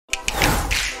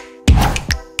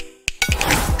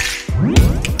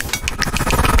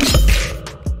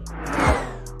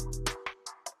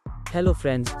Hello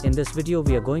friends, in this video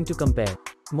we are going to compare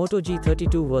Moto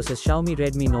G32 versus Xiaomi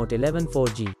Redmi Note 11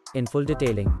 4G in full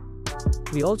detailing.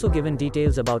 We also given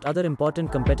details about other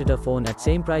important competitor phone at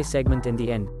same price segment in the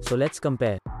end, so let's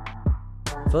compare.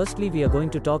 Firstly we are going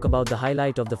to talk about the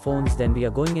highlight of the phones, then we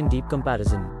are going in deep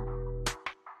comparison.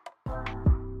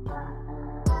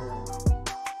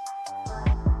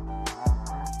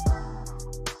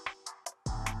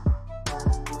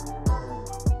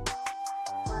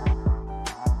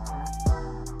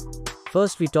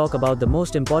 First we talk about the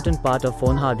most important part of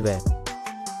phone hardware.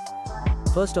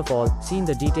 First of all, seen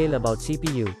the detail about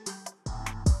CPU.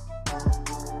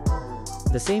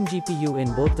 The same GPU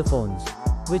in both the phones,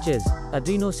 which is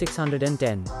Adreno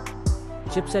 610.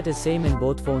 Chipset is same in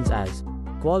both phones as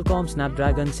Qualcomm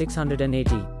Snapdragon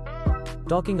 680.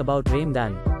 Talking about RAM,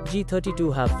 then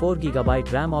G32 have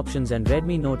 4GB RAM options and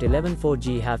Redmi Note 11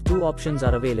 4G have 2 options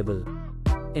are available,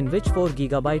 in which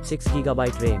 4GB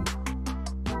 6GB RAM.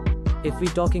 If we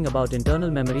talking about internal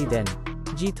memory, then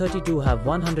G32 have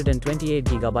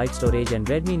 128GB storage and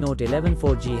Redmi Note 11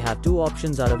 4G have 2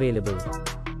 options are available,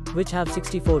 which have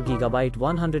 64GB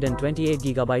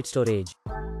 128GB storage.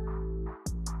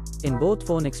 In both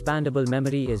phone expandable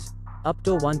memory is up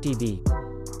to 1TB.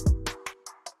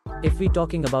 If we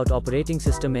talking about operating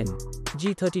system, in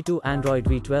G32 Android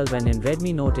V12 and in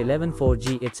Redmi Note 11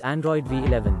 4G it's Android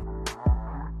V11.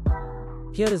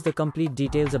 Here is the complete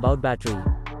details about battery.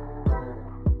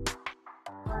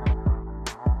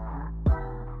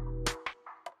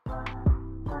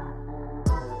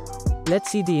 Let's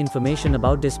see the information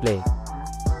about display.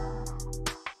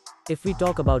 If we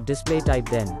talk about display type,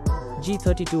 then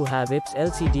G32 have IPS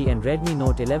LCD and Redmi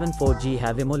Note 11 4G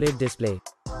have AMOLED display.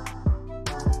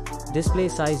 Display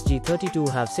size G32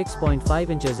 have 6.5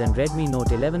 inches and Redmi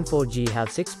Note 11 4G have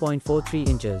 6.43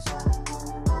 inches.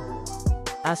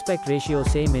 Aspect ratio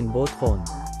same in both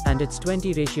phones, and it's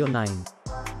 20:9.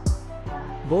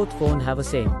 Both phone have a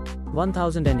same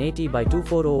 1080 by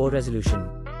 2400 resolution.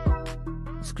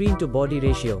 Screen to body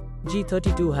ratio,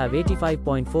 G32 have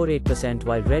 85.48%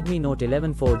 while Redmi Note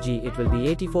 11 4G it will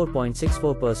be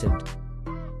 84.64%.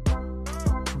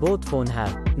 Both phone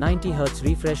have 90Hz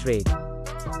refresh rate.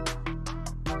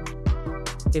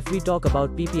 If we talk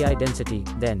about PPI density,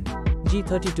 then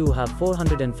G32 have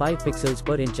 405 pixels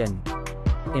per inch and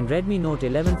in Redmi Note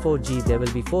 11 4G there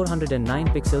will be 409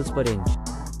 pixels per inch.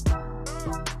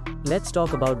 Let's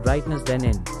talk about brightness, then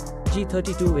in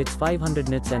G32 it's 500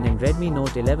 nits and in Redmi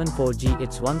Note 11 4G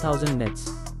it's 1000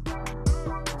 nits.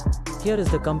 Here is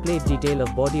the complete detail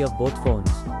of body of both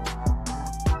phones.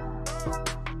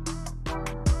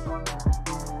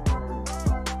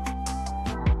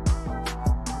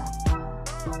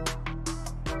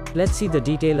 Let's see the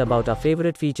detail about our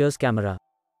favorite features camera.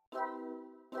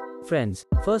 Friends,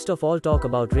 first of all talk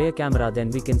about rear camera, then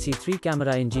we can see 3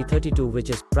 camera in G32, which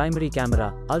is primary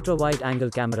camera, ultra wide angle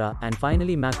camera and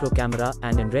finally macro camera,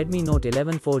 and in Redmi Note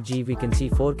 11 4G we can see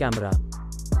 4 camera,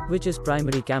 which is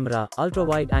primary camera, ultra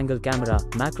wide angle camera,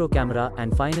 macro camera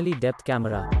and finally depth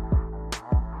camera.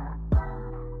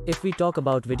 If we talk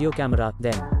about video camera,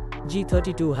 then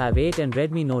G32 have 8 and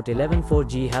Redmi Note 11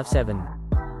 4G have 7.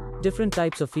 Different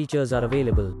types of features are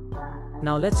available.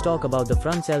 Now let's talk about the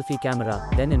front selfie camera,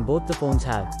 then in both the phones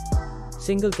have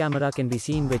single camera can be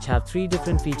seen, which have 3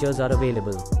 different features are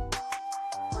available.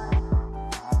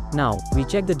 Now, we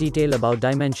check the detail about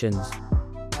dimensions.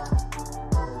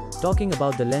 Talking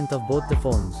about the length of both the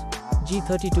phones,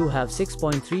 G32 have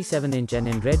 6.37 inch and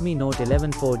in Redmi Note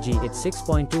 11 4G it's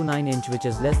 6.29 inch, which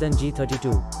is less than G32.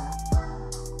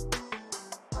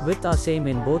 Width are same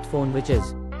in both phone, which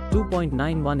is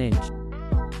 2.91 inch.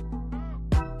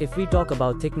 If we talk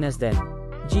about thickness, then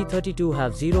G32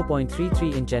 have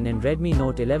 0.33 inch and in Redmi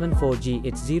Note 11 4G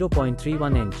it's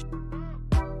 0.31 inch.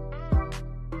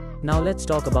 Now let's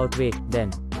talk about weight,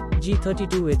 then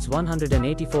G32 it's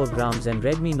 184 grams and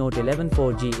Redmi Note 11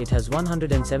 4G it has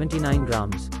 179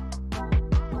 grams.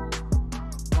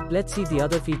 Let's see the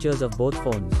other features of both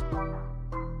phones.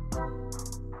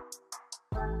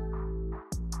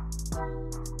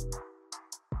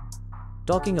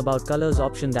 Talking about colors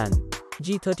option, then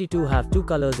G32 have 2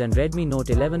 colors and Redmi Note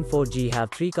 11 4G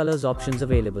have 3 colors options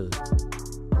available.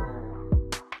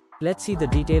 Let's see the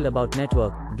detail about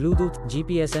network, Bluetooth,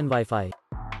 GPS and Wi-Fi.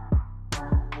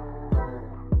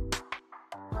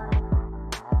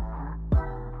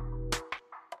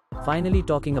 Finally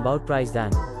talking about price,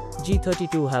 then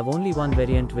G32 have only one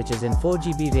variant, which is in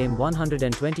 4GB RAM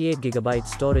 128GB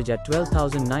storage at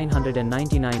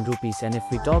 12,999 rupees. And if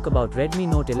we talk about Redmi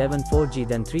Note 11 4G,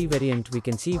 then 3 variant we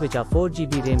can see, which are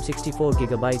 4GB RAM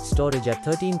 64GB storage at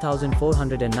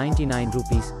 13,499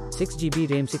 rupees, 6GB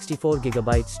RAM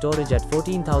 64GB storage at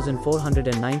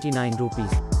 14,499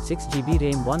 rupees, 6GB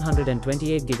RAM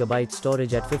 128GB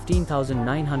storage at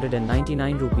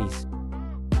 15,999 rupees.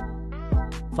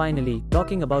 Finally,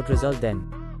 talking about result then.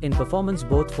 In performance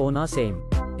both phone are same.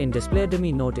 In display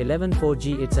Redmi Note 11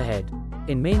 4G it's ahead.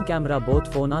 In main camera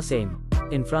both phone are same.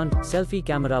 In front, selfie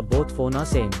camera both phone are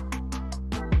same.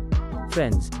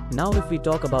 Friends, now if we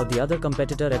talk about the other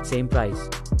competitor at same price.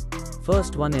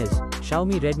 First one is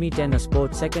Xiaomi Redmi 10A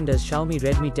Sport, second is Xiaomi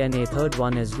Redmi 10A, third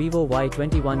one is Vivo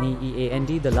Y21e and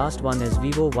the last one is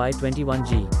Vivo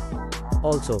Y21G.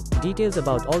 Also, details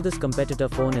about all this competitor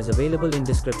phone is available in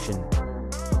description.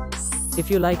 If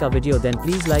you like our video, then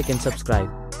please like and subscribe.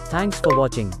 Thanks for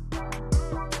watching.